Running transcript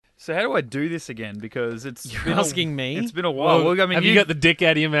So how do I do this again? Because You're asking me? It's been a while. Well, I mean, have you got the dick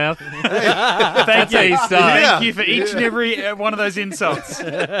out of your mouth? Thank you. start. Thank you for each and every one of those insults.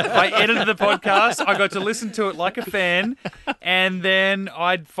 I edited the podcast. I got to listen to it like a fan, and then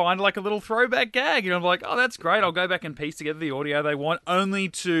I'd find like a little throwback gag, and I'm like, "Oh, that's great." I'll go back and piece together the audio they want, only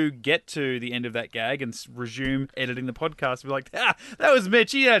to get to the end of that gag and resume editing the podcast. And be like, "Ah, that was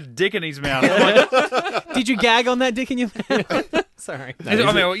Mitch. He had a dick in his mouth." I'm like, Did you gag on that dick in your mouth? Sorry. I mean,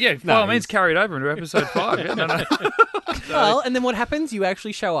 well, yeah, by all means, carry it over into episode 5. Yeah, no. Well, and then what happens? You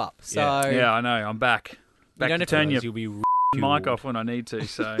actually show up. So Yeah, I know. I'm back. Back don't to have to- turn your You'll be mic off when I need to.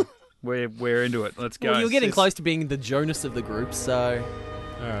 So we're into it. Let's go. Well, you're getting Sis. close to being the Jonas of the group, so...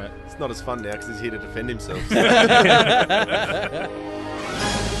 All right. It's not as fun now because he's here to defend himself.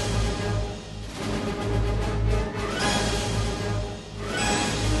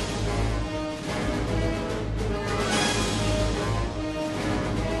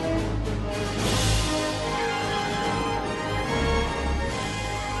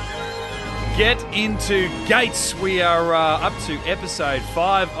 Get into Gates. We are up to episode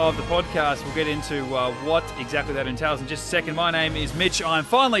 5 of the podcast. We'll get into what exactly that entails in just a second. My name is Mitch. I'm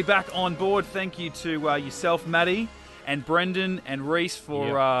finally back on board. Thank you to yourself, Maddie, and Brendan and Reese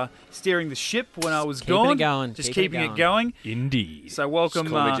for steering the ship when I was Keeping gone. it going. Just Keeping keeping it it going. Indeed. So welcome.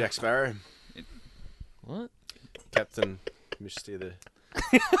 Just call me Jack Sparrow. What? Captain Mr. the...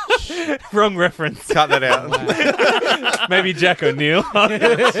 Wrong reference. Cut that out. Maybe Jack O'Neill.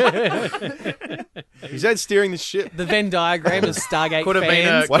 He's out steering the ship. The Venn diagram of Stargate Could have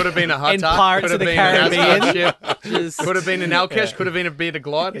fans. been a hut. And Pirates of the Caribbean. Just- Could have been an Alkesh. Could have been a beta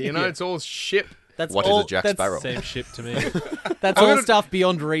glider. You know, it's all ship. That's What is all, a Jack that's- Sparrow? Same ship to me. That's I'm all gonna- stuff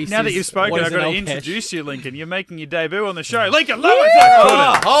beyond Reese. Now that is you've spoken, what is I've got to an Alkesh. introduce you, Lincoln. You're making your debut on the show. Lincoln, lower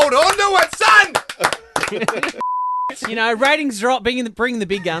Hold on to it, son! You know, ratings drop, bringing the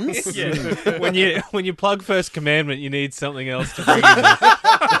big guns. when you plug First Commandment, you need something else to bring in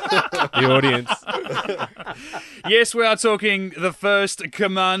the audience. Yes, we are talking the first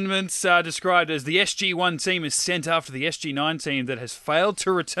commandments, described as the SG-1 team is sent after the SG-9 team that has failed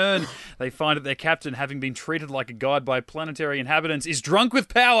to return. They find that their captain, having been treated like a god by planetary inhabitants, is drunk with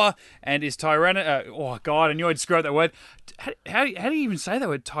power and is oh, God, I knew I'd screw up that word. How do you even say that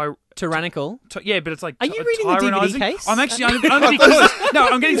word? Tyrannical. Yeah, but it's like... Are you reading the DVD tyrannizing? case? I'm actually... only because... No,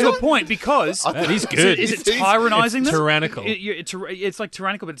 I'm getting to a point because... He's good. Is it tyrannizing It's them? tyrannical. It's like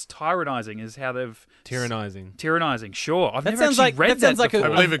tyrannical, but it's tyrannizing is how they've... Tyrannizing. Tyrannizing, sure. I've That never sounds actually like- read that sounds like a- I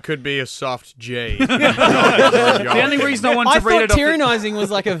before. believe it could be a soft J. The only reason I wanted I to read thought it off... tyrannizing was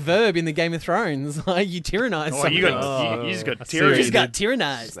like a verb in the Game of Thrones. Like you tyrannize Oh, something. you just got You tyranny. just got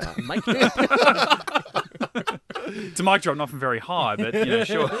tyrannized. Mike. It's a mic drop, not from very high, but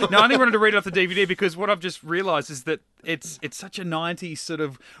sure. No, I only wanted to read it off the DVD because what I've just realised is that it's such a 90s sort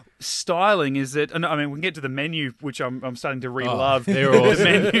of styling. Is that? I mean, we can get to the menu, which I'm starting to re-love. they're the awesome.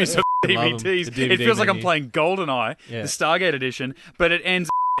 menus of Love 'em. DVDs. The It feels like I'm menu. playing GoldenEye, Yeah. the Stargate edition, but it ends.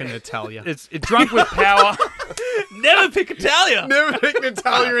 In Natalia. It's drunk with power. Never pick Italia. Never picked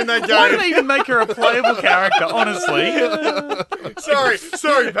Natalia in that Why game. did they even make her a playable character? Honestly.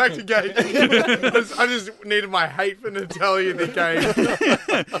 Sorry, back to game. I just needed my hate for Natalia in the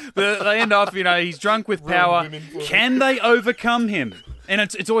game. They end off, he's drunk with power. Can they overcome him? And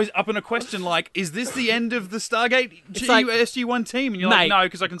it's always up in a question like, is this the end of the Stargate like- SG-1 team? And you're Mate. like, no,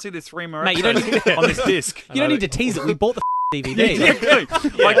 because I can see there's 3 more Mate, you don't episodes on this disc. You don't need to tease it. We bought the DVD. Exactly.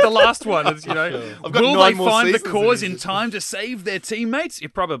 Like the last one. Is, got will 9 they more find the seasons cause in in time to save their teammates? Yeah,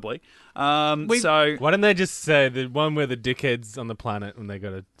 probably. We- So, Why don't they just say the one where the dickhead's on the planet and they got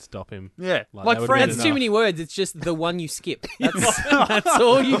to stop him? yeah. Like, Like that would've Friends. been That's too many words. It's just the one you skip. That's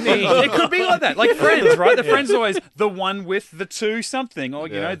all you need. It could be like that, like Friends, right? The Friends always the one with the 2 something, or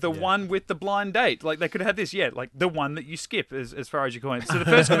the one with the blind date. Like they could have this, like the one that you skip, as far as you can. So the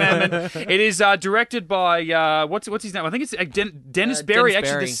first commandment. It is directed by what's his name? I think it's Dennis Berry. Dennis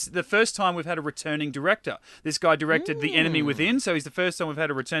Actually, Berry. this is the first time we've had a returning director. This guy directed The Enemy Within, so he's the first time we've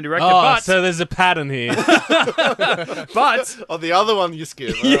had a return director. Oh, so there's a pattern here. But Oh, the other one you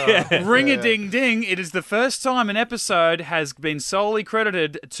skip. ring-a-ding-ding, it is the first time an episode has been solely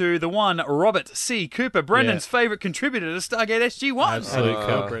credited to the one Robert C. Cooper, Brendan's favourite contributor to Stargate SG-1. Absolute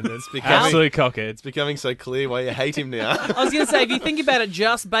cock. Brendan, it's becoming, Absolute cockhead. it's becoming so clear why you hate him now. I was going to say, if you think about it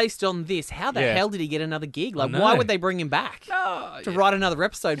just based on this, how the Yeah. hell did he get another gig? Like, I know. why would they bring him back? back to write another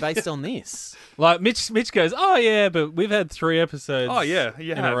episode based on this. Like Mitch goes, oh yeah, but we've had 3 episodes. Oh, yeah,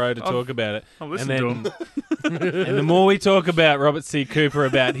 you in a have. row to talk about it. I've listened and to and the more we talk about Robert C. Cooper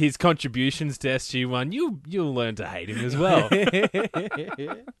about his contributions to SG1, you'll learn to hate him as well.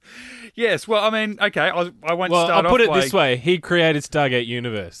 Yes, well, I mean, okay, I won't Well, start I'll put off it this way: he created Stargate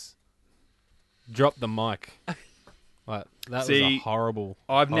Universe. Drop the mic. Like, that was a horrible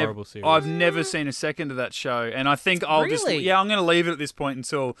series. I've never seen a second of that show, and I think I'll Really? I'm going to leave it at this point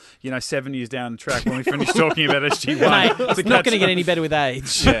until 7 years down the track when we finish talking about SG1. Mate, it's not going to get any better with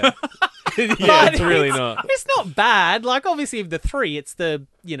age. Yeah, But it's really not. It's not bad. Like, obviously, of the 3, it's the,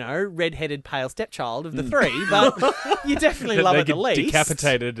 red-headed pale stepchild of the 3, but you definitely love They it the get least.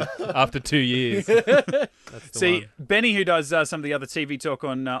 decapitated after 2 years. That's the See, one. Benny, who does some of the other TV talk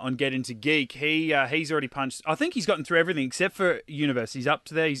on Get Into Geek, he's already punched. I think he's gotten through everything except for Universe. He's up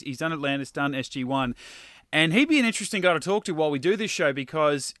to there. He's done Atlantis, done SG1. And he'd be an interesting guy to talk to while we do this show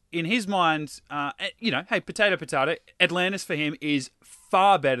because in his mind, hey, potato, Atlantis for him is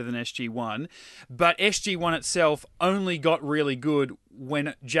far better than SG1, but SG1 itself only got really good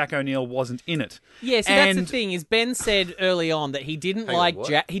when Jack O'Neill wasn't in it. Yeah, see, that's the thing, is Ben said early on that he didn't like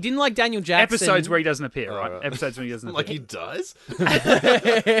Daniel Jackson. Episodes where he doesn't appear, right? Episodes when he doesn't Like appear. he does?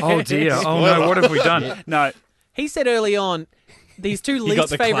 Oh, dear. Oh, no, what have we done? No. He said early on, these two He got least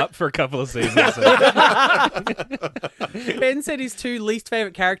the favorite. clap for a couple of seasons. Ben said his 2 least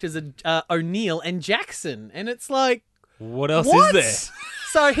favorite characters are O'Neill and Jackson, and it's like, What else what? is there?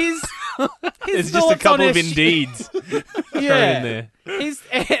 So his There's just a thoughts on couple of SG indeeds thrown in Yeah, there.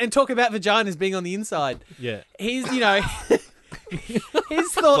 and talk about vaginas being on the inside. Yeah. His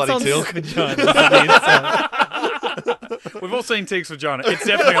his thoughts Bloody on Tilk. We've all seen Teague's vagina. It's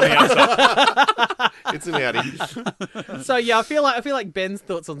definitely on the outside. It's an outie. So yeah, I feel like Ben's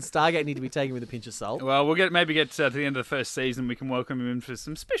thoughts on Stargate need to be taken with a pinch of salt. Well, we'll maybe get to the end of the first season. We can welcome him in for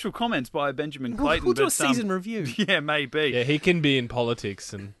some special comments by Benjamin We'll Clayton. do a but, season review. Yeah, maybe. Yeah, he can be in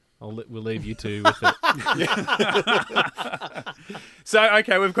politics, and we'll leave you two with it. So,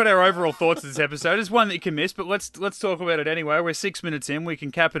 okay, we've got our overall thoughts of this episode. It's one that you can miss, but let's talk about it anyway. We're 6 minutes in. We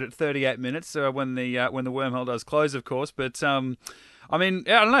can cap it at 38 minutes when the wormhole does close, of course. But I mean,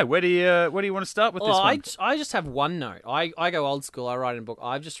 I don't know. Where do you want to start with this one? I just have one note. I go old school. I write in a book.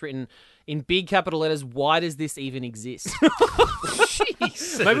 I've just written in big capital letters, why does this even exist?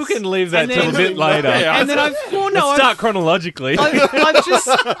 Maybe we can leave that And till a then- bit later. And then I've Start chronologically. I've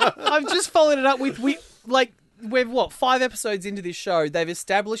just followed it up with we're 5 episodes into this show. They've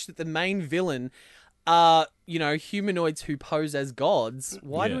established that the main villain are humanoids who pose as gods.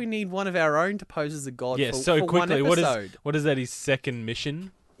 Why do Yeah. we need one of our own to pose as a god? Yeah, for, so for quickly. one episode? What is that? His second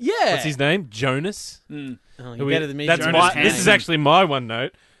mission? Yeah. What's his name? Jonas. Oh, Who you're we- better than me. That's Jonas this is Kane. actually my one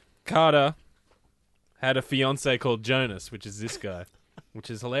note. Carter had a fiance called Jonas, which is this guy, which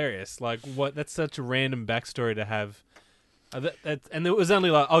is hilarious. Like, what? That's such a random backstory to have. And it was only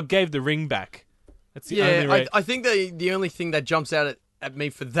like, I gave the ring back. That's the only. I think the only thing that jumps out at me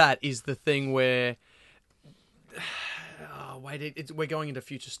for that is the thing where. Oh, wait, we're going into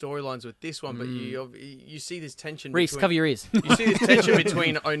future storylines with this one, but you see this tension. Reese, between, cover your ears. You see this tension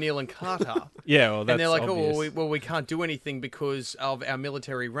between O'Neill and Carter. Yeah, well, that's And they're like, obvious. we can't do anything because of our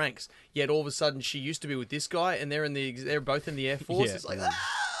military ranks. Yet all of a sudden, she used to be with this guy, and they're both in the Air Force. Yeah. It's like,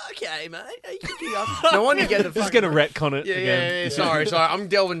 okay, mate. No wonder you get the. Just going to retcon it Yeah, again. yeah. Sorry. I'm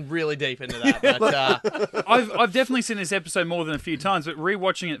delving really deep into that. But, I've definitely seen this episode more than a few times, but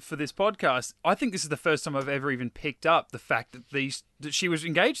rewatching it for this podcast, I think this is the first time I've ever even picked up the fact that she was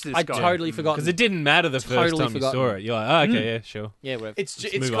engaged to this I guy. totally forgot. Because it didn't matter the first Totally time forgotten. you saw it. You're like, oh, okay, yeah, sure. Yeah, whatever. it's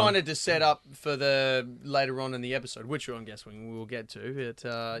Let's it's move on. kind of to set up for the later on in the episode, which I'm guessing we will get to. But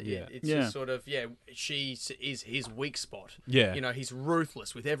Yeah. it's Yeah. just sort of she is his weak spot. Yeah. He's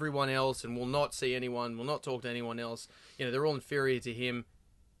ruthless with everyone else and will not see anyone, will not talk to anyone else. They're all inferior to him,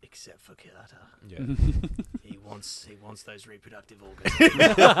 except for Carter. Yeah. He wants those reproductive organs.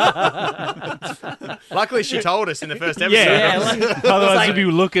 Luckily, she told us in the first episode. Yeah. like, Otherwise, you'd be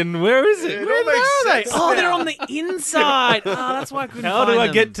looking, where is it? It all makes sense. oh, they're on the inside. Oh, that's why I couldn't How find do I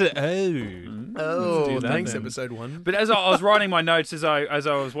them. get to... Oh. Oh, do that thanks, then. episode 1. But as I was writing my notes as I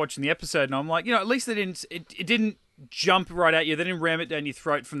was watching the episode, and I'm like, at least they didn't. It didn't jump right at you. They didn't ram it down your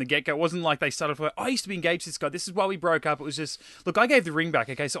throat from the get go. It wasn't like they started like, I used to be engaged to this guy. This is why we broke up. It was just, look, I gave the ring back.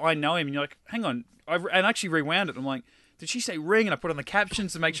 Okay, so I know him, and you're like, hang on, and actually rewound it. I'm like, did she say ring? And I put on the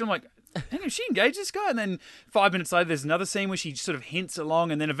captions to make sure. I'm like, hang on, she engaged this guy? And then 5 minutes later, there's another scene where she sort of hints along,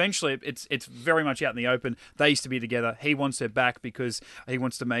 and then eventually it's very much out in the open. They used to be together. He wants her back because he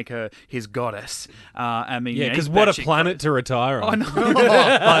wants to make her his goddess. I mean, Yeah, he's because what a batshit planet to retire on.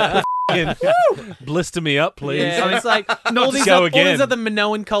 I know. fucking blister me up, please. Yeah, and it's like all these, go all again. these other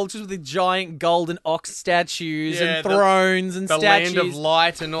Minoan cultures with the giant golden ox statues Yeah, and thrones and the statues. land of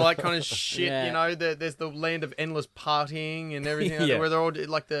light and all that kind of shit. Yeah. You know, there's the land of endless partying and everything. Like Yeah. that, where they're all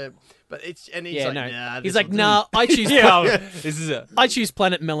like the. But it's and he's Yeah, like, no. nah. He's this like, will do." nah, I choose. Yeah, this is it. I choose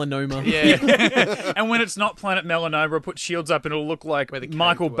planet melanoma. Yeah. And when it's not Planet Melanoma, put shields up and it'll look like Where the cave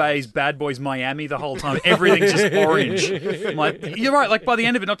Michael dwells. Bay's Bad Boys Miami the whole time. Everything's just orange. Like, you're right. Like by the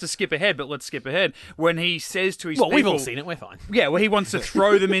end of it, not to skip ahead, but let's skip ahead. When he says to his Well, people, we've all seen it. We're fine. yeah, well, he wants to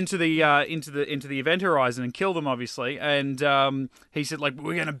throw them into the event horizon and kill them, obviously. And he said, like,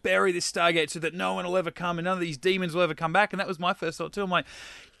 we're going to bury this Stargate so that no one will ever come and none of these demons will ever come back. And that was my first thought too. I'm like,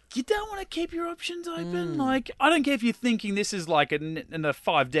 you don't want to keep your options open. Like, I don't care if you're thinking this is like a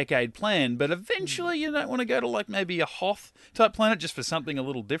 5-decade plan, but eventually you don't want to go to like maybe a Hoth type planet just for something a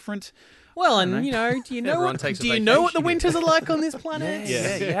little different. Well, and you know, do you know Everyone what? takes a Do you know what the vacation. winters are like on this planet?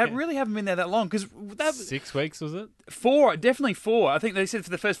 Yeah, you really haven't been there that long because that 6 weeks, was it? definitely 4. I think they said for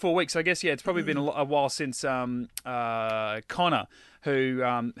the first 4 weeks. So I guess it's probably been a while since Connor,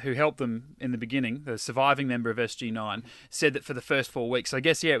 who helped them in the beginning, the surviving member of SG9, said that for the first 4 weeks. So I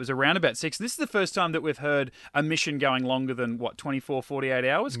guess it was around about 6. This is the first time that we've heard a mission going longer than 24, 48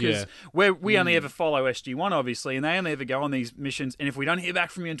 hours because we only ever follow SG1 obviously, and they only ever go on these missions. And if we don't hear back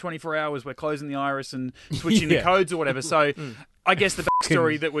from you in 24 hours, we're closing the iris and switching the codes or whatever. So. I guess the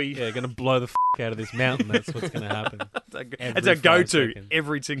backstory that we... Yeah, going to blow the out of this mountain. That's what's going to happen. It's our 5 go-to seconds.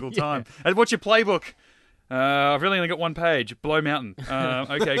 every single time. And what's your playbook? I've really only got one page. Blow mountain.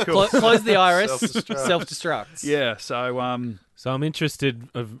 Okay, cool. Close the iris. Self-destruct. Self-destructs. Yeah, so... So I'm interested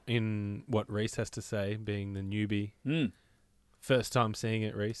in what Reese has to say, being the newbie. First time seeing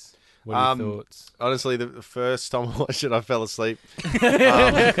it, Reese. What are your thoughts? Honestly, the first time I watched it, I fell asleep.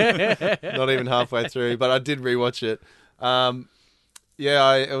 Not even halfway through, but I did rewatch it.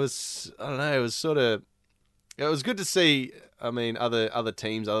 It was, I don't know, it was sort of, it was good to see, I mean, other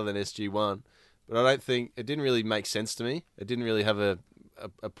teams other than SG1, but I don't think, it didn't really make sense to me. It didn't really have a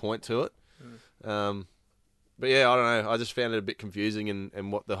point to it. But yeah, I don't know, I just found it a bit confusing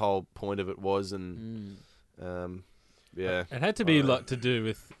and what the whole point of it was, and yeah. It had to be like to do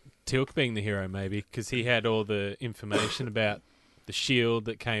with Teal'c being the hero, maybe, because he had all the information about the shield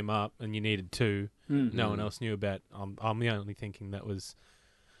that came up, and you needed 2. No one else knew about. I'm only thinking that was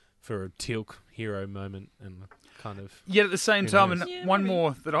for a Teal'c hero moment, and kind of. Yet at the same Who time, knows? and one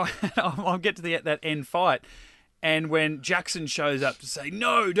more that I'll get to that end fight. And when Jackson shows up to say,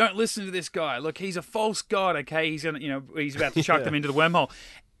 no, don't listen to this guy. Look, he's a false god, okay? He's gonna, he's about to chuck them into the wormhole.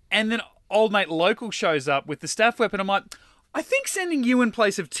 And then old mate Local shows up with the staff weapon. I'm like, I think sending you in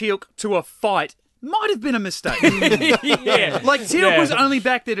place of Teal'c to a fight might have been a mistake. Yeah. Like, Teal'c was only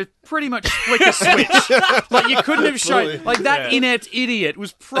back there to pretty much flick a switch. Like, you couldn't have shown... Like, that inept idiot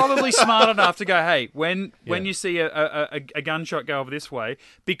was probably smart enough to go, hey, when you see a gunshot go over this way,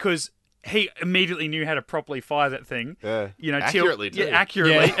 because... He immediately knew how to properly fire that thing. Yeah. Accurately, Accurately, too.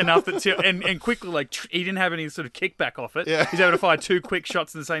 accurately enough that and quickly, like he didn't have any sort of kickback off it. Yeah. He's able to fire 2 quick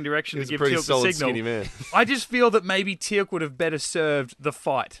shots in the same direction He's to a give pretty Teal'c the solid, signal. skinny man. I just feel that maybe Teal'c would have better served the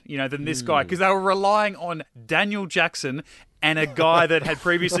fight, than this guy, because they were relying on Daniel Jackson and a guy that had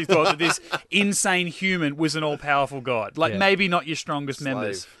previously thought that this insane human was an all-powerful god. Like, maybe not your strongest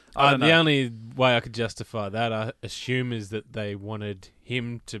members. I don't The know. only way I could justify that, I assume, is that they wanted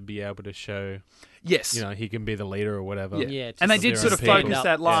him to be able to show, Yes. he can be the leader or whatever. Yeah, And they just did their sort own of people. focus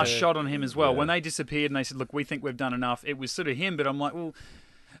that last Yeah. shot on him as well. Yeah. When they disappeared and they said, look, we think we've done enough, it was sort of him, but I'm like, well,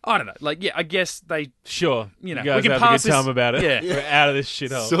 I don't know. Like, yeah, I guess they... Sure. You know, guys we can have a pass good time this- about it. Yeah. We're out of this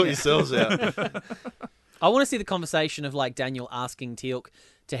shithole. Sort yourselves out. I want to see the conversation of like Daniel asking Teal'c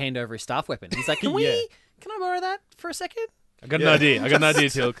to hand over his staff weapon. He's like, can I borrow that for a second? I got an idea.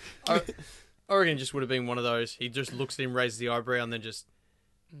 Teal'c. I reckon it just would have been one of those. He just looks at him, raises the eyebrow, and then just.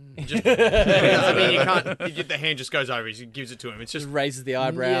 I mean, you can't. The hand just goes over. He gives it to him. It's just Just raises the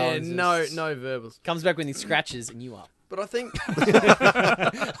eyebrow. Yeah, and no just verbals. Comes back when he scratches and you up. But I think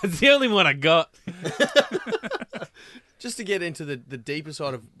It's the only one I got. just to get into the deeper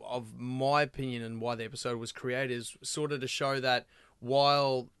side of my opinion and why the episode was created is sort of to show that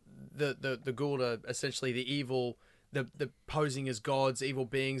while the Goa'uld are essentially the evil, the posing as gods, evil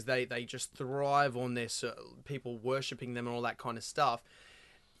beings, they just thrive on their people worshipping them and all that kind of stuff.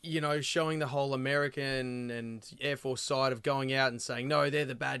 Showing the whole American and Air Force side of going out and saying, no, they're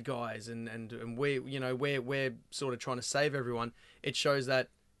the bad guys and we're sort of trying to save everyone. It shows that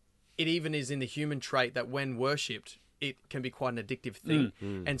it even is in the human trait that when worshipped, it can be quite an addictive thing.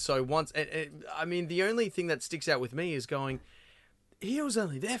 And so I mean, the only thing that sticks out with me is going, he was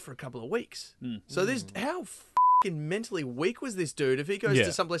only there for a couple of weeks. So there's how fucking mentally weak was this dude? If he goes Yeah.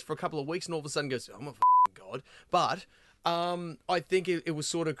 to someplace for a couple of weeks and all of a sudden goes, I'm a god. But I think it was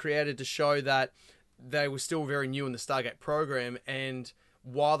sort of created to show that they were still very new in the Stargate program, and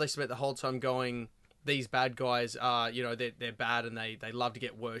while they spent the whole time going, these bad guys are, they're bad and they love to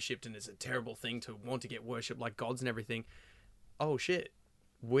get worshipped, and it's a terrible thing to want to get worshipped like gods and everything. Oh shit,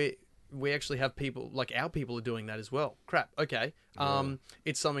 we actually have people, like our people are doing that as well. Crap. Okay.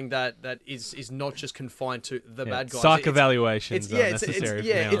 It's something that is not just confined to the bad guys. Psych evaluations are it's necessary.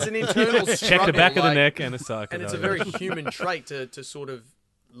 it's an internal struggle. Check the back of the like- neck and a psych and it's a evaluation. very human trait to sort of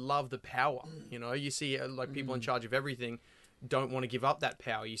love the power. You see like people in charge of everything don't want to give up that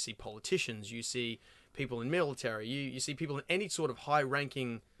power. You see politicians, you see people in military, you see people in any sort of high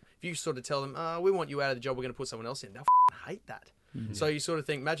ranking. If you sort of tell them, we want you out of the job, we're going to put someone else in, they'll hate that. So you sort of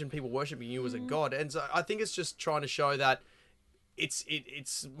think, imagine people worshipping you as a god. And so I think it's just trying to show that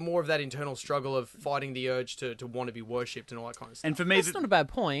it's more of that internal struggle of fighting the urge to want to be worshipped and all that kind of stuff. And for me, That's not a bad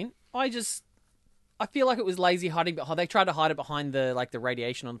point. I feel like it was lazy hiding behind. They tried to hide it behind the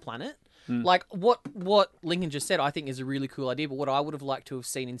radiation on the planet. Like what Lincoln just said, I think is a really cool idea. But what I would have liked to have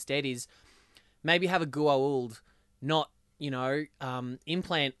seen instead is maybe have a Goa'uld not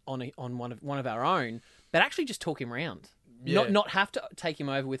implant on one of our own, but actually just talk him around. Yeah. Not have to take him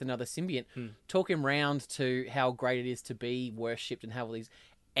over with another symbiont. Talk him round to how great it is to be worshipped and have all these,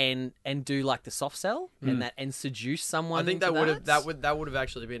 and do like the soft sell and seduce someone. I think into that would have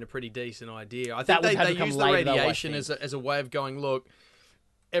actually been a pretty decent idea. I That think would have they become use the later, though, I radiation think. as a way of going, look,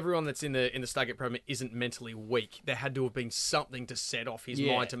 everyone that's in the Stargate program isn't mentally weak. There had to have been something to set off his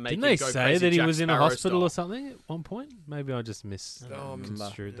Yeah. mind to make Didn't him they go say crazy that he Jack was in a Sparrow hospital style. or something at one point? Maybe I just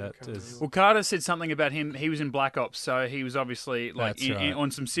misconstrued that as... well, Carter said something about him. He was in Black Ops, so he was obviously like That's right.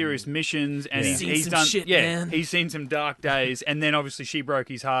 on some serious missions, and Yeah. he's Seen some done shit, yeah, man. he's seen some dark days. And then obviously she broke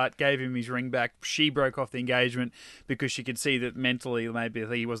his heart, gave him his ring back. She broke off the engagement because she could see that mentally maybe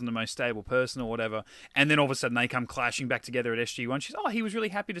he wasn't the most stable person or whatever. And then all of a sudden they come clashing back together at SG1. She's he was really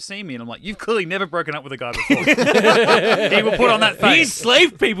happy to see me, and I'm like, you've clearly never broken up with a guy before. He will put on that face. He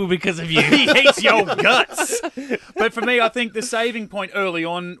enslaved people because of you. He hates your guts. But for me, I think the saving point early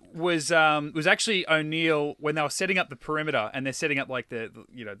on was actually O'Neill when they were setting up the perimeter and they're setting up like the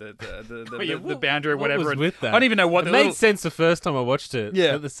boundary or What whatever. was And with that? I don't even know what It the made little. sense the first time I watched it.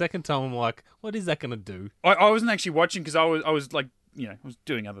 Yeah. But the second time I'm like, what is that going to do? I wasn't actually watching because I was like. I was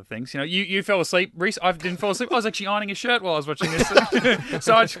doing other things. You fell asleep, Reese. I didn't fall asleep. I was actually ironing a shirt while I was watching this.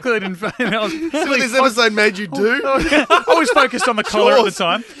 So I just clearly didn't. I was That's what this episode made you do. I was focused on the collar at the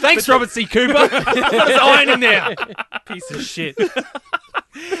time. Thanks, Robert C. Cooper. There's ironing there. Piece of shit.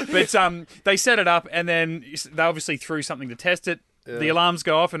 But they set it up, and then they obviously threw something to test it. The alarms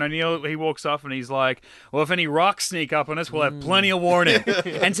go off, and O'Neill, he walks off, and he's like, well, if any rocks sneak up on us, we'll have plenty of warning.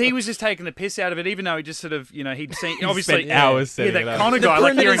 And so he was just taking the piss out of it, even though he just sort of, he'd seen, obviously, spent hours setting that it up. kind of The guy,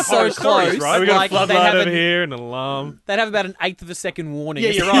 like hearing perimeter's horror so stories, close, right? We got Like, a they floodlight have over an- here and an alarm. They'd have about an eighth of a second warning. Yeah,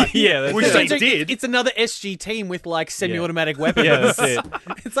 you're right. Yeah, that's Which it. they So did. It's another SG team with like semi-automatic weapons. Yeah, that's it.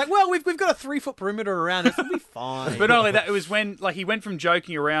 It's like, well, we've got a 3-foot perimeter around us. We'll be fine. But not only that, it was when he went from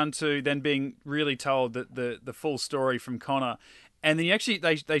joking around to then being really told that the full story from Connor. And then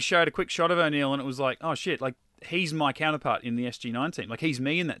they showed a quick shot of O'Neill, and it was like, oh shit, like he's my counterpart in the SG9 team, like he's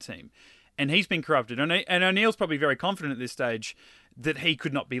me in that team, and he's been corrupted. And O'Neill's probably very confident at this stage that he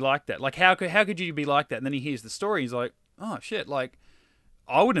could not be like that. Like how could you be like that? And then he hears the story, he's like, oh shit, like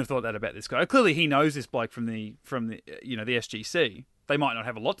I wouldn't have thought that about this guy. Clearly, he knows this bloke from the the SGC. They might not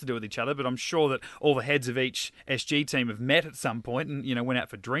have a lot to do with each other, but I'm sure that all the heads of each SG team have met at some point and went out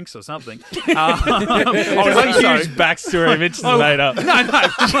for drinks or something. A huge backstory Mitch has made up.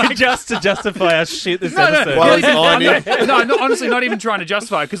 No, just to justify how shit this No, episode Well, is. it's ironing. no, honestly, not even trying to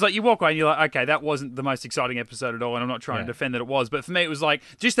justify it, because you walk away and you're like, okay, that wasn't the most exciting episode at all, and I'm not trying to defend that it was, but for me it was like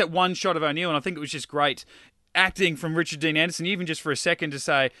just that one shot of O'Neill, and I think it was just great acting from Richard Dean Anderson, even just for a second to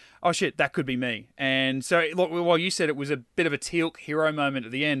say, oh shit, that could be me. And so, look, while you said it was a bit of a Teal'c hero moment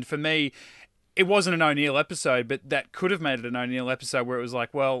at the end, for me, it wasn't an O'Neill episode, but that could have made it an O'Neill episode where it was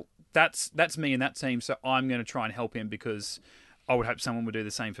like, well, that's me and that team, so I'm going to try and help him because I would hope someone would do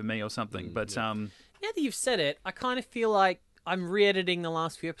the same for me or something. But now that you've said it, I kind of feel like I'm re-editing the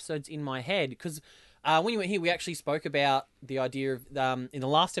last few episodes in my head because when you went here, we actually spoke about the idea of in the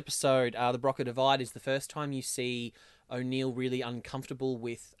last episode, the Broca Divide is the first time you see O'Neill really uncomfortable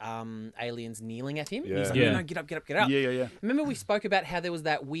with aliens kneeling at him. Yeah. He's like, Yeah. no, get up, get up, get up. yeah. Remember we spoke about how there was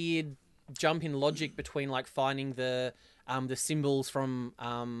that weird jump in logic between like finding the symbols from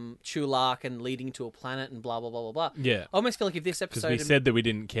Chulak and leading to a planet and blah blah blah blah blah. Yeah. I almost feel like if this Because episode we said that we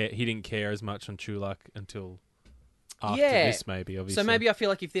didn't care. He didn't care as much on Chulak until after Yeah. this, maybe, obviously. So maybe I feel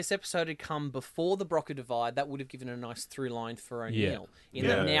like if this episode had come before the Broca Divide, that would have given a nice through line for O'Neill. In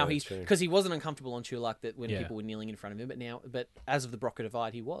that now he's true. because he wasn't uncomfortable on Chulak that when Yeah. people were kneeling in front of him, but as of the Broca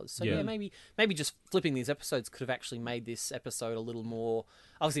Divide, he was. So Yeah. maybe just flipping these episodes could have actually made this episode a little more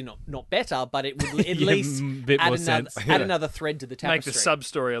obviously not better, but it would at least bit add more another sense. add another thread to the Make tapestry. the sub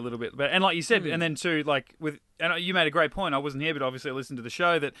story a little bit better. And like you said, and then too, like and you made a great point. I wasn't here, but obviously I listened to the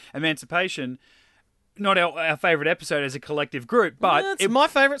show that Emancipation, not our favourite episode as a collective group, but That's my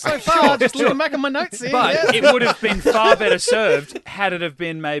favourite so far. Just looking back at my notes here. But it would have been far better served had it have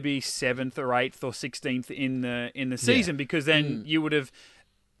been maybe 7th or 8th or 16th in the season, because then you would have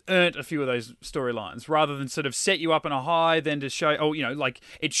earned a few of those storylines rather than sort of set you up on a high, then to show, like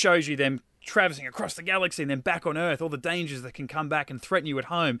it shows you them traversing across the galaxy and then back on Earth, all the dangers that can come back and threaten you at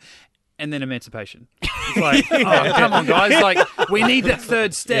home. And then Emancipation. It's like, oh, come on, guys. Like, we need that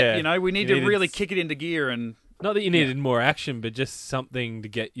third step, Yeah. We need You to needed really kick it into gear and... Not that you needed more action, but just something to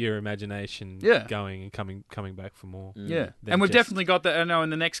get your imagination Yeah. going and coming back for more. Yeah, than and we've just- definitely got that. I know in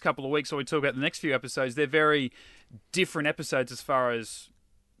the next couple of weeks, or we talk about the next few episodes, they're very different episodes as far as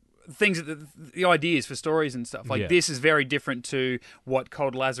things, the ideas for stories and stuff. Like Yeah. this is very different to what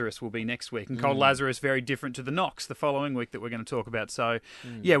Cold Lazarus will be next week, and Cold Lazarus very different to the Nox the following week that we're going to talk about. So,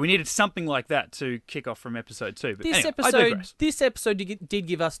 yeah, we needed something like that to kick off from episode 2. But anyway, I digress. This episode did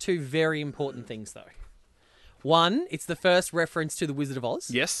give us two very important things, though. One, it's the first reference to the Wizard of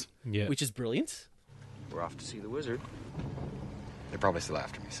Oz, Yes, Yeah. which is brilliant. We're off to see the wizard. They're probably still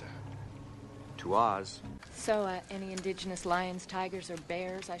after me, so. To Oz. So, any indigenous lions, tigers, or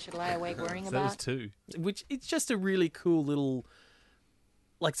bears I should lie awake worrying So that was about? 2. Which it's just a really cool little,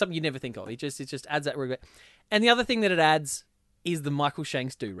 like something you never think of. It just adds that regret. And the other thing that it adds is the Michael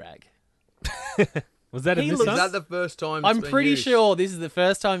Shanks do rag. Was that in He this looks- Is one? that the first time? I'm it's been pretty used? sure this is the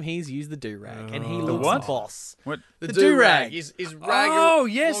first time he's used the do rag, and he looks what? boss. what? The The do-rag do-rag. is rag. Oh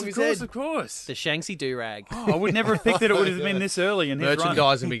yes, along of his course, head. of course. The Shanksy do rag. Oh, I would never have picked that it would have been this early in his run.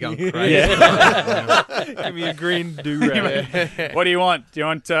 Merchandising be going crazy. Give me a green do-rag. What do you want? Do you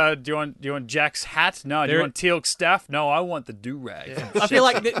want Jack's hat? No. Do you There- want Teal'c's staff? No. I want the do rag. I feel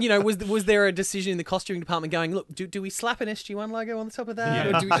like was there a decision in the costuming department going, look, do we slap an SG1 logo on the top of that,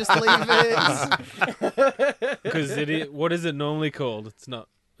 or do we just leave it? Because what is it normally called? It's not...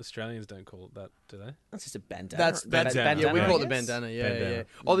 Australians don't call it that, do they? That's just a bandana. That's Bandana, yeah. We I call it the guess. bandana. Yeah, Bandana. yeah.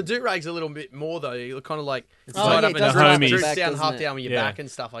 Oh, the do rag's a little bit more though. You look kind of like it's Oh, tied yeah, up it in does a look droops like back, down, doesn't half it? down with your Yeah. back and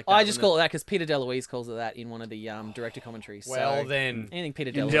stuff like that. I just doesn't call it that because Peter DeLuise calls it that in one of the director commentaries. it? Well so then. anything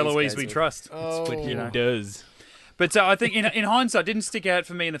Peter In DeLuise Deloise goes we with. trust. Oh, It does. But I think in hindsight, it didn't stick out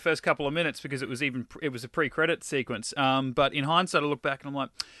for me in the first couple of minutes because it was a pre-credit sequence. But in hindsight, I look back and I'm like,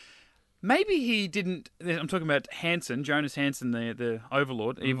 maybe he didn't. I'm talking about Hansen, Jonas Hansen, the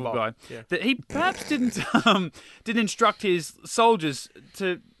Overlord, evil guy. yeah. That he perhaps didn't instruct his soldiers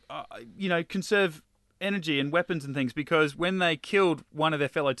to, conserve energy and weapons and things, because when they killed one of their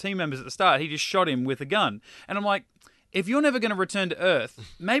fellow team members at the start, he just shot him with a gun. And I'm like, if you're never going to return to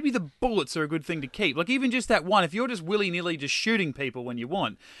Earth, maybe the bullets are a good thing to keep. Like, even just that one, if you're just willy-nilly just shooting people when you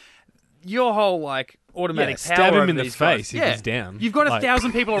want, your whole, like, automatic Yeah, power stab him over in the these guys- face if he's down. You've got Like-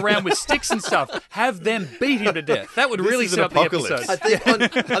 1,000 people around with sticks and stuff. Have them beat him to death. That would really is an set up the apocalypse. episode.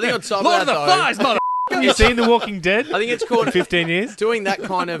 I think on top Lord of of that the though, Flies, mother. Have you seen The Walking Dead? I think it's called 15 years? doing that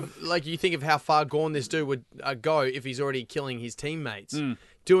kind of like you think of how far gone this dude would go if he's already killing his teammates.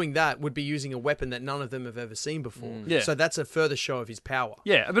 Doing that would be using a weapon that none of them have ever seen before. Yeah. So that's a further show of his power.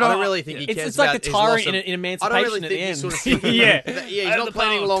 Yeah, but I I- don't really think he It's- cares it's like about the his loss tyrant in Emancipation I don't really at think the he's end. sort of thinking, Yeah. he's At not the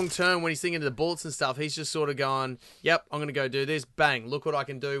planning power. long term when he's thinking of the bullets and stuff. He's just sort of going, "Yep, I'm going to go do this. Bang! Look what I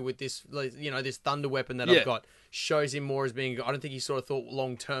can do with this. This thunder weapon that Yeah. I've got." Shows him more as being. I don't think he sort of thought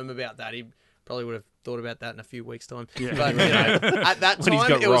long term about that. He probably would have thought about that in a few weeks' time. Yeah. But at that When he's time,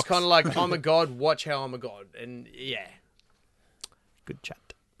 got it was rocks. kind of like, "I'm a god. Watch how I'm a god." And yeah, good chat.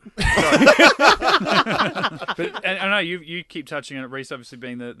 But and I know you keep touching on it, Reese, obviously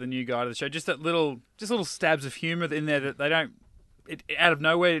being the new guy to the show. Just little stabs of humour in there that they don't. Out of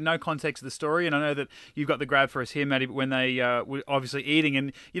nowhere, no context of the story, and I know that you've got the grab for us here, Maddie. But when they were obviously eating,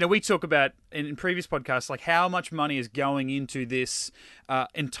 and we talk about in previous podcasts like how much money is going into this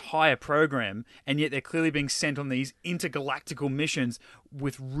entire program, and yet they're clearly being sent on these intergalactical missions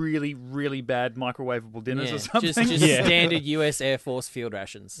with really, really bad microwavable dinners Yeah, or something. just standard US Air Force field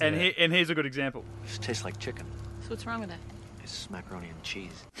rations. and here's a good example. This tastes like chicken. So what's wrong with that? It's macaroni and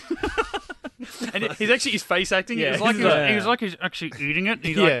cheese. And he's face acting. Yeah, It was like he's he was like he's actually eating it. And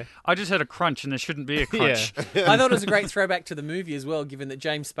he's Yeah. like, I just had a crunch, and there shouldn't be a crunch. I thought it was a great throwback to the movie as well, given that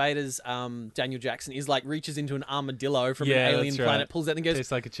James Spader's Daniel Jackson is like reaches into an armadillo from Yeah, an alien that's right. planet, pulls out and goes,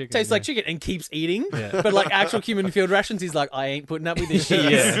 Tastes like a chicken. tastes like chicken, and keeps eating. But like actual human field rations, he's like, I ain't putting up with this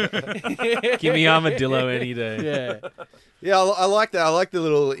shit. Yeah. Give me armadillo any day. Yeah. Yeah, I like that. I like the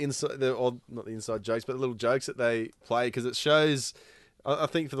little inside, or not the inside jokes, but the little jokes that they play because it shows. I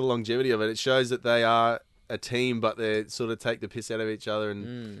think for the longevity of it, it shows that they are a team, but they sort of take the piss out of each other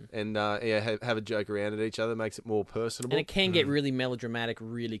and have a joke around at each other. Makes it more personable. And it can get really melodramatic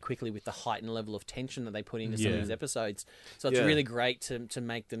really quickly with the heightened level of tension that they put into some of these episodes. So it's really great to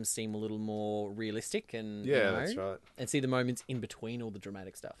make them seem a little more realistic and that's right. and see the moments in between all the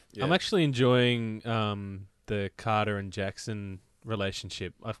dramatic stuff. Yeah. I'm actually enjoying the Carter and Jackson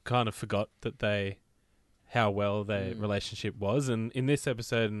relationship. I've kind of forgot that how well their relationship was, and in this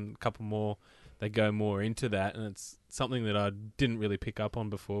episode and a couple more, they go more into that, and it's something that I didn't really pick up on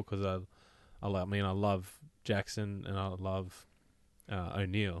before because I love Jackson and I love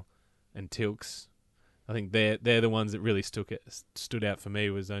O'Neill and Tilks. I think they're the ones that really stood out for me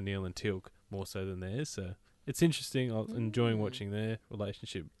was O'Neill and Tilk more so than theirs. So it's interesting. I'm enjoying watching their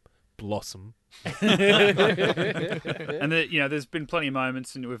relationship blossom. And there's been plenty of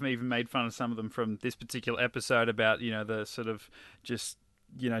moments, and we've even made fun of some of them from this particular episode about the sort of just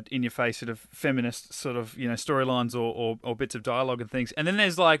in your face sort of feminist sort of storylines or bits of dialogue and things. And then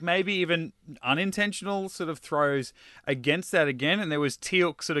there's like maybe even unintentional sort of throws against that again. And there was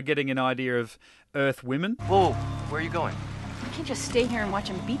Teal'c sort of getting an idea of Earth women. Whoa, where are you going? I can't just stay here and watch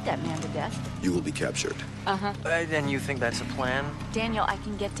him beat that man to death. You will be captured. Uh-huh. Then you think that's a plan? Daniel, I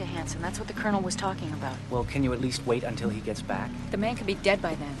can get to Hanson. That's what the Colonel was talking about. Well, can you at least wait until he gets back? The man could be dead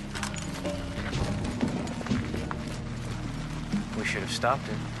by then. We should have stopped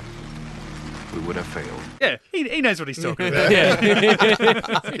it. We would have failed. Yeah, he knows what he's talking about.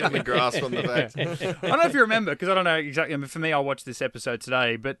 Getting the grasp on the facts. I don't know if you remember, because I don't know exactly. I mean, for me, I watched this episode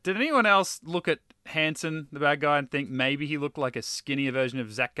today, but did anyone else look at Hanson, the bad guy, and think maybe he looked like a skinnier version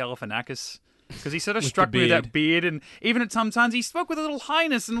of Zach Galifianakis? Because he sort of struck me with that beard, and even at sometimes he spoke with a little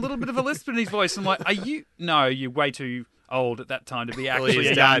highness and a little bit of a lisp in his voice. I'm like, you're way too old at that time to be actually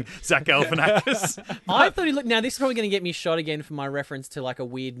a young Zach Galifianakis. I thought he looked. Now this is probably going to get me shot again for my reference to like a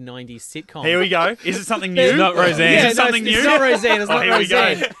weird '90s sitcom. Here we go. Is it something new? It's not Roseanne. Yeah, Is it something it's new? not Roseanne. It's not here we go.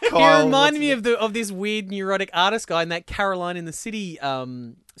 Roseanne. Kyle, He reminded me of this weird neurotic artist guy in that Caroline in the City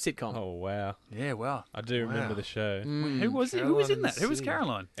sitcom. Oh wow! Yeah, wow. I do remember the show. Who was it? Who was in that? Who was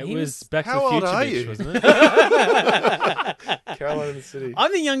Caroline? It was Back to How the old Future, are bitch, you? wasn't it? Caroline in the City.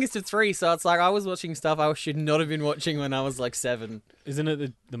 I'm the youngest of three, so it's like I was watching stuff I should not have been watching when I was like 7. Isn't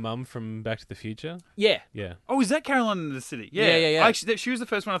it the mum from Back to the Future? Yeah. Yeah. Oh, is that Caroline in the City? Yeah. Actually, she was the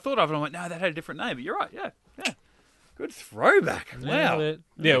first one I thought of, and I'm like, no, that had a different name. But you're right. Yeah. Good throwback. Wow.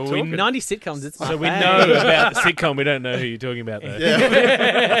 Yeah, well, we 90s sitcoms, it's so my we thing. know about the sitcom. We don't know who you're talking about, though. Yeah,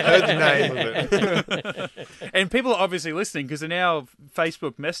 I heard the name of it. And people are obviously listening because in our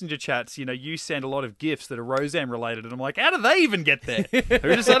Facebook Messenger chats, you send a lot of GIFs that are Roseanne related, and I'm like, how do they even get there? Who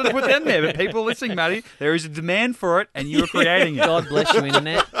decided to put them there? But people are listening, Matty. There is a demand for it, and you're creating it. God bless you,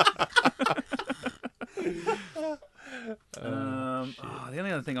 internet. The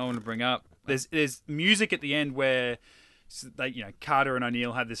only other thing I want to bring up, there's music at the end where they, Carter and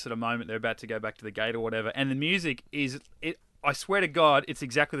O'Neill have this sort of moment. They're about to go back to the gate or whatever, and the music is it. I swear to God, it's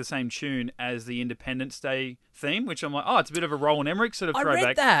exactly the same tune as the Independence Day theme, which I'm like, oh, it's a bit of a Roland Emmerich sort of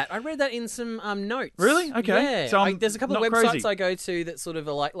throwback. I read that in some notes. Really? Okay. Yeah. So There's a couple of not websites crazy. I go to that sort of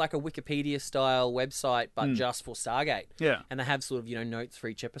are like a Wikipedia style website, but just for Stargate. Yeah. And they have sort of notes for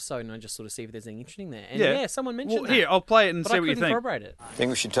each episode, and I just sort of see if there's anything interesting there. And Yeah. someone mentioned Well, that. here, I'll play it and but see I what you couldn't think. corroborate it.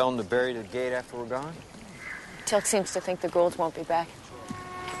 Think we should tell them to bury the gate after we're gone? Tilk seems to think the Goulds won't be back.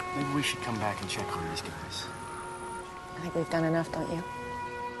 Maybe we should come back and check on these guys. I think we've done enough, don't you?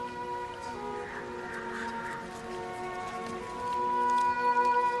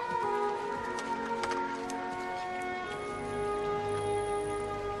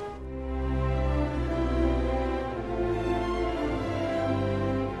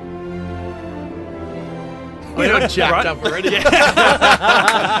 We're jacked up already. The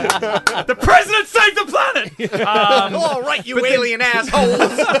president saved the planet! All right, you alien assholes.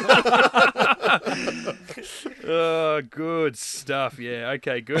 Good stuff. Yeah,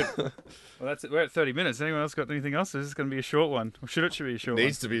 okay, good. Well, that's it. We're at 30 minutes. Anyone else got anything else? This is going to be a short one. Or should be a short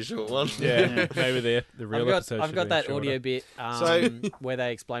Needs to be a short one. Yeah, maybe the real episode. I've should got be that shorter. audio bit where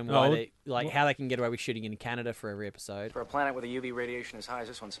they explain why how they can get away with shooting in Canada for every episode. For a planet with a UV radiation as high as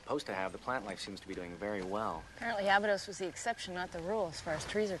this one's supposed to have, the plant life seems to be doing very well. Apparently Abydos was the exception, not the rule, as far as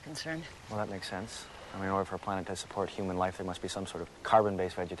trees are concerned. Well, that makes sense. I mean, in order for a planet to support human life, there must be some sort of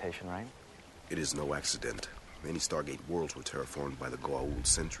carbon-based vegetation, right? It is no accident. Many Stargate worlds were terraformed by the Goa'uld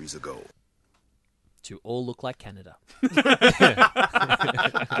centuries ago. To all look like Canada.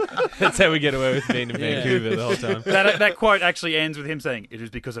 That's how we get away with being in Vancouver the whole time. That quote actually ends with him saying, "It is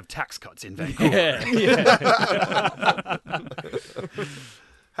because of tax cuts in Vancouver."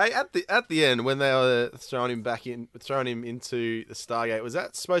 Hey, at the end when they were throwing him into the Stargate, was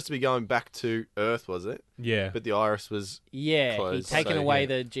that supposed to be going back to Earth? Was it? Yeah. But the iris was Yeah, closed, he's taken so, away yeah.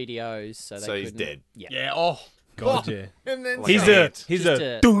 the GDOs, so they he's couldn't- dead. Yeah. Yeah. Oh. God, yeah. And then He's Just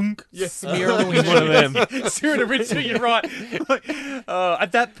a a dunk. smear on the He's one of windshield. them. Stuart originally, you're right.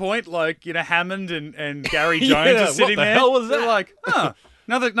 At that point, Hammond and Gary Jones Yeah, are sitting what the there. hell was They're that? like,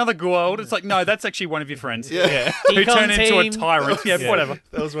 another Goa'uld. It's like, no, that's actually one of your friends. Yeah. Who Decon turned into a team. tyrant. Yeah, whatever.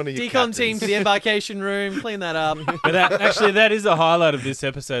 That was one of your Decon team to the embarkation room, clean that up. But that is a highlight of this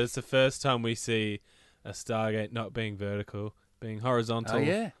episode. It's the first time we see a Stargate not being vertical, being horizontal. Oh,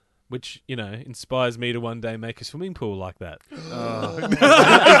 yeah. Which, inspires me to one day make a swimming pool like that.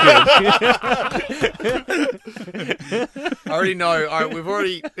 I already know. All right,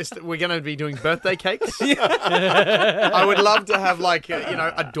 we're going to be doing birthday cakes. I would love to have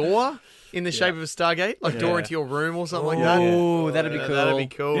a door in the shape of a Stargate, door into your room or something like that. Ooh, that'd be cool. That'd be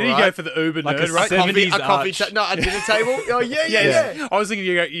cool. You right? go for the Uber Like nerd, a right? seven- 70s a dinner table. Oh yeah. I was thinking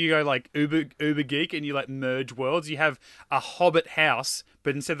you go like Uber geek and you like merge worlds. You have a Hobbit house,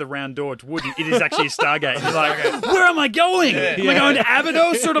 but instead of the round door, it's wood. It is actually a Stargate. You're like, where am I going? Am I going to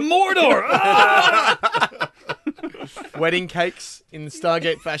Abydos or to Mordor? Ah! Wedding cakes in the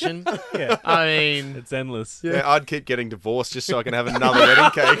Stargate fashion. Yeah. I mean, It's endless. Yeah, I'd keep getting divorced just so I can have another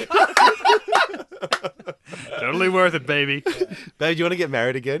wedding cake. Totally worth it, baby. Babe, do you want to get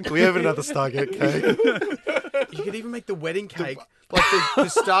married again? Can we have another Stargate cake? you could even make the wedding cake like the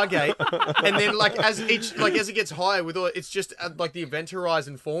Stargate, and then as it gets higher with all, it's just like the event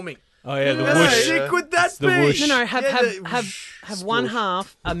horizon forming. Oh, yeah, the How whoosh. sick would that the be? whoosh. No, Yeah, have one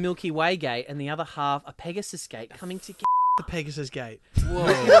half a Milky Way gate and the other half a Pegasus gate coming together. the Pegasus Gate.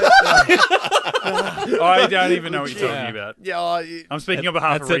 I don't even know what you're talking about. Yeah, I'm speaking on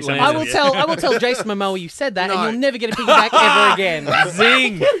behalf of That's Reese. Atlantis. I will tell Jason Momoa you said that, No. and you'll never get a piggyback ever again.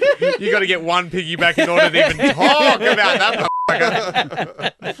 Zing! you got to get one piggyback in order to even talk about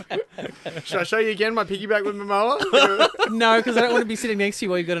that. Should I show you again my piggyback with Momoa? No, because I don't want to be sitting next to you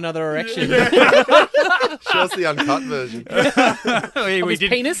while you've got another erection. Show us the uncut version. Of his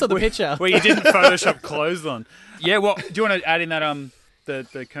penis or the picture? Where you didn't Photoshop clothes on. Yeah, well, do you want to add in that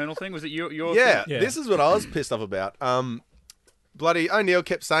the Colonel thing? Was it your Yeah, thing? this is what I was pissed off about. Bloody O'Neill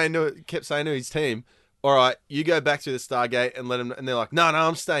kept saying to his team, "All right, you go back to the Stargate and let them." And they're like, "No,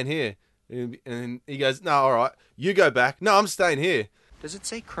 I'm staying here." And he goes, "No, all right, you go back." "No, I'm staying here." Does it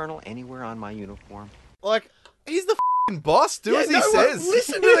say Colonel anywhere on my uniform? Like, he's the boss. Do as he says.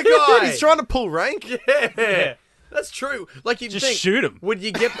 Listen to the guy. He's trying to pull rank. Yeah, that's true. Like you Just think, shoot him. would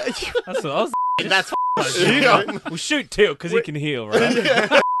you get? That's what I was That's Shoot him. Well, shoot Till, because he can heal, right?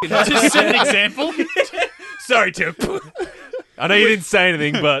 Just set an example. Sorry, Till. I know you didn't say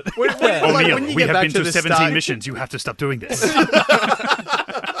anything, but... O'Neill, when you we get have back been to to the 17 start- missions. You have to stop doing this.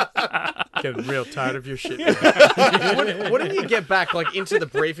 Getting real tired of your shit. Wouldn't you get back into the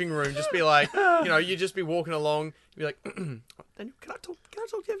briefing room? Just be like, you just be walking along. Be like, Daniel, can I talk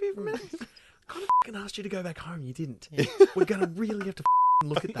to you for a minute? I kind of asked you to go back home. You didn't. We're gonna really have to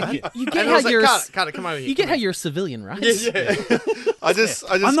look at that. You get And I how was like, you're Cut it, come over here. you get how you're a civilian, right? Yeah. I just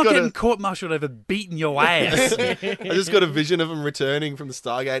I'm not got getting court-martialed over beating your ass. I just got a vision of him returning from the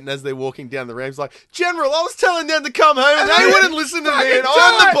Stargate, and as they're walking down the ramp, he's like, "General, I was telling them to come home, and they wouldn't listen to me, and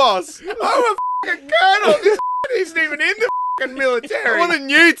I'm the boss. I'm a fucking colonel. This isn't even in the fucking military. I want a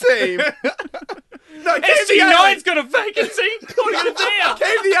new team." No, SG9's got a vacancy. What are you there?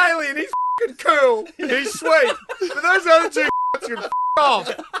 Keep the alien. He's fucking cool. He's sweet. But those other two can off.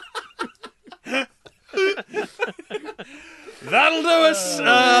 That'll do us.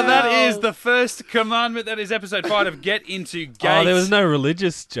 That is the first commandment. That is episode 5 of Get Into Gates. Oh, there was no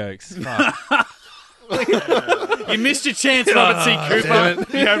religious jokes. Fuck. You missed your chance, Robert C.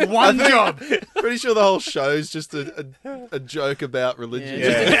 Cooper. You had one job. Pretty sure the whole show's just a joke about religion.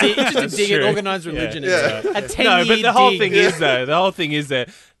 Just a dig at true. organised religion. Yeah. A 10-year No, but the whole dig. thing is, though,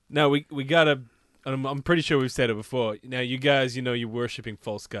 that, no, we got to, I'm pretty sure we've said it before. Now, you guys, you're worshipping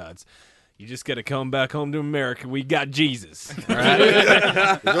false gods. You just got to come back home to America. We got Jesus.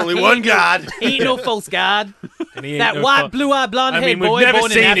 There's only one God. He ain't no false god. And he ain't That no white, fu- blue-eyed, blonde-haired we've boy never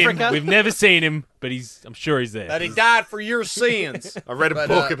born in seen Africa. him. We've never seen him, but I'm sure he's there. That he died for your sins. I read a But,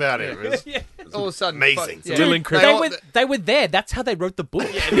 book about it. It was All of a sudden, amazing. fuck- Still yeah. incredible. They were there. That's how they wrote the book.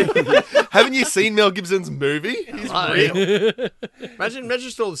 Haven't you seen Mel Gibson's movie? He's real. Imagine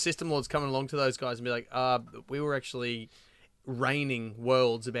just all the system lords coming along to those guys and be like, we were actually reigning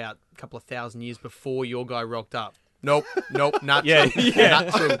worlds about a couple of thousand years before your guy rocked up. Nope, not Yeah, true. yeah.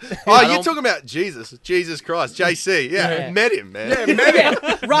 Not true. Oh, you're talking about Jesus Christ, JC. Yeah, met him, man. Yeah,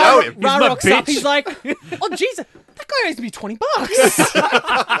 maybe. Ra him. Ra my rocks up. bitch. He's like, "Oh Jesus, that guy owes me $20."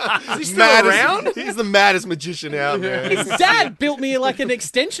 Is he still around? He's the maddest magician out there. His dad built me like an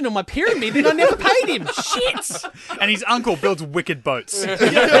extension on my pyramid, and I never paid him. Shit. And his uncle builds wicked boats.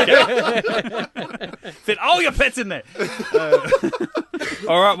 Fit all your pets in there.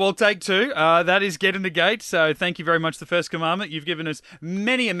 All right, well, take two. That is Get in the Gate. So thank you very much, The First Commandment. You've given us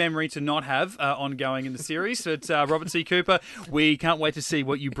many a memory to not have ongoing in the series. But Robert C. Cooper, we can't wait to see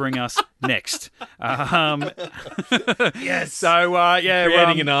what you bring us next. Yes. So, yeah.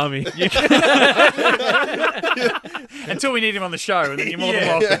 Creating an army. Until we need him on the show, and then you're more than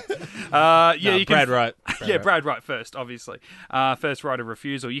welcome. Yeah, you can Brad Wright. Brad Wright first, obviously. First right of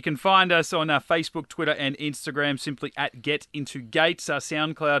refusal. You can find us on Facebook, Twitter, and Instagram simply at Get Into Gates,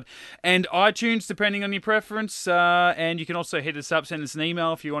 SoundCloud, and iTunes, depending on your preference. And you can also hit us up, send us an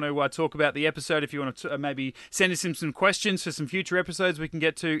email if you want to talk about the episode. If you want to maybe send us some questions for some future episodes we can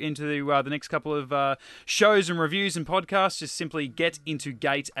get to into the next couple of shows and reviews and podcasts, just simply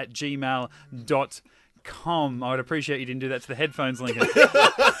getintogate@gmail.com. I would appreciate you didn't do that to the headphones, Lincoln.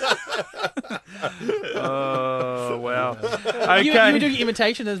 Oh, wow. Okay. You were doing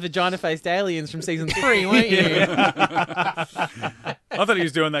imitation of vagina-faced aliens from season 3, weren't you? I thought he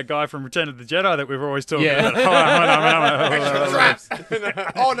was doing that guy from Return of the Jedi that we were always talking Yeah. about. Traps.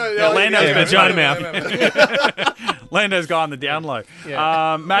 Oh no, Yeah, Lando's vagina mouth. Lando's guy on the down low.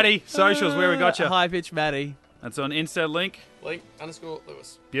 Maddie, socials, where we got you? High pitch Maddie. That's on Insta, link.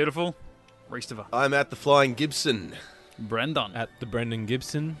 Link_Lewis. Beautiful. Reestiver. I'm at the Flying Gibson. Brendan. At the Brendan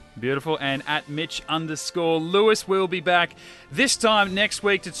Gibson. Beautiful. And at Mitch_Lewis. We'll be back this time next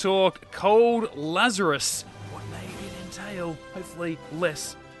week to talk Cold Lazarus. What may it entail? Hopefully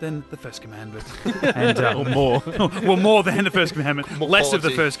less than the First Commandment. And, Or more. well, more than the First Commandment. Less of the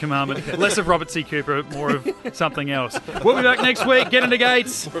quality. First Commandment. Less of Robert C. Cooper. More of something else. We'll be back next week. Get into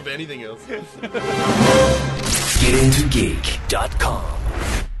Gates. More of anything else. GetIntoGeek.com